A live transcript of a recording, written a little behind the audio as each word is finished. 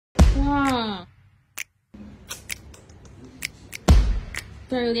哇，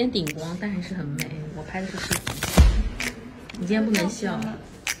虽然有点顶光，但还是很美。我拍的是视频，你今天不能笑。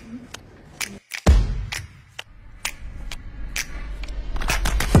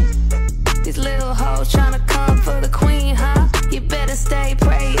These little hoes tryna come for the queen, huh? You better stay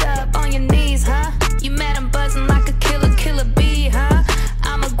prayed up on your knees, huh? You met him buzzing like a killer bee, huh?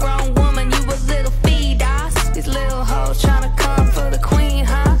 I'm a grown woman, you a little feed-ass. These little hoes tryna come for the queen,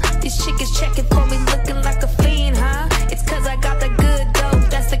 huh? These chickens checking for me looking like a fiend, huh? It's cause I got the good dope,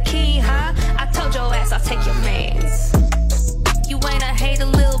 that's the key, huh? I told your ass I'll take your mans. You ain't a hater,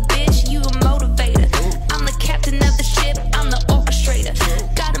 little bitch, you a motivator. I'm the captain of the ship, I'm the orchestrator.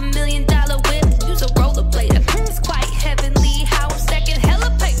 Got $1 million whip, use a rollerblader. It's quite heavenly how I'm stacking hella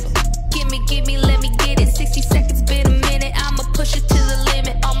paper. Give me, let me get it. 60 seconds, been a minute, I'ma push it to the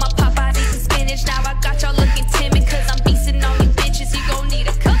limit. All my Popeyes eating spinach, now I got y'all looking timid. Cause I'm beasting on you bitches, you gon' need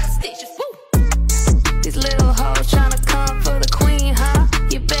a couple stitches. Woo! These little hoes tryna come for the queen, huh?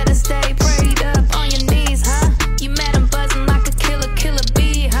 You better stay prayed up on your knees, huh? You met him buzzing like a killer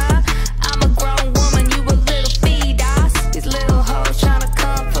bee, huh? I'm a grown woman, you a little feed-ass. These little hoes tryna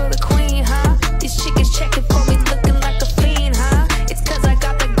come for the queen, huh? These chickens checking for me looking like a fiend, huh? It's cause I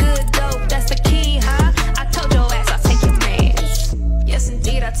got the good dope, that's the key, huh? I told your ass I'll take your mans. Yes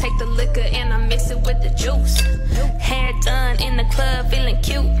indeed, I take the liquor and I mix it with the juice. Hair done in the club, feeling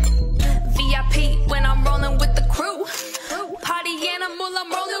cute. VIP when I'm rolling with the crew. Party animal,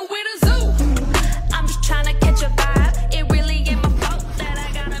 I'm rolling with a zoo. I'm just tryna catch a vibe. It really ain't my fault that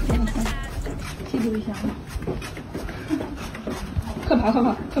I got him hypnotized. 记录一下。快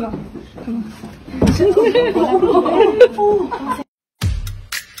跑！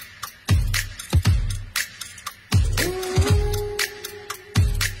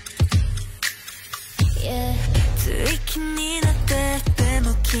つい気になってで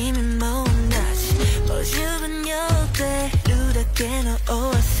も君も同じもう十分酔ってるだけの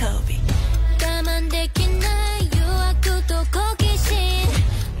お遊び我慢できない誘惑と好奇心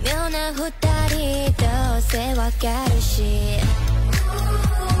妙な二人どうせわかるし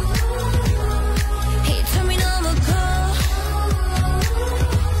瞳の向こう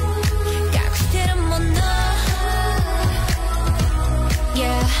隠してるもの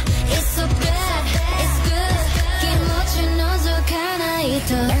Yeah, it's so bad, it's good 気持ち覗かない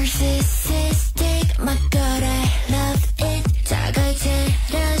と Narcissistic また I love it 互い照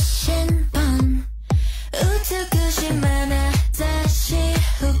らしんぱん美しい眼差し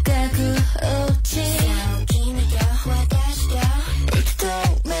深く落ち君と私と一度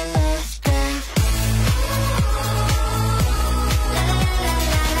目 last time La la la la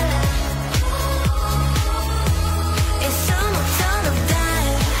la It's almost on of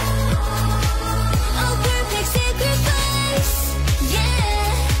time Oh perfect sacrifice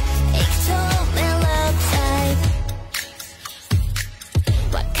Yeah 一度目 love time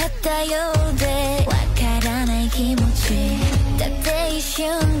わかったようでわからない気持ちだって一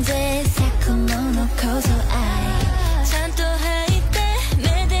瞬で咲くものこそ愛ちゃんと入って目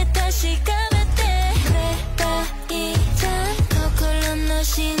で確かめてくればいいじゃん心の思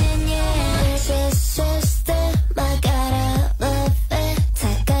念に Sister 曲がら Love it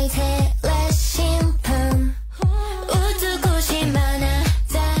互い照らしんぱん美しい眼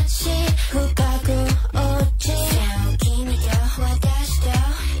差し深く落ち君と私と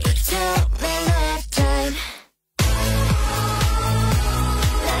一度目 love time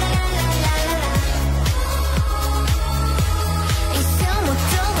La la la la la la It's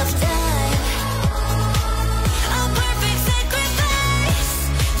almost all of time A perfect sacrifice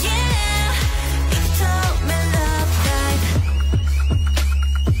Yeah 一度目 love time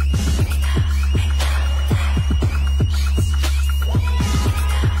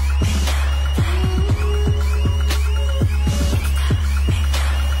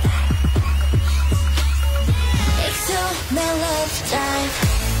It's all my love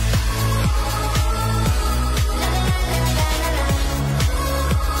time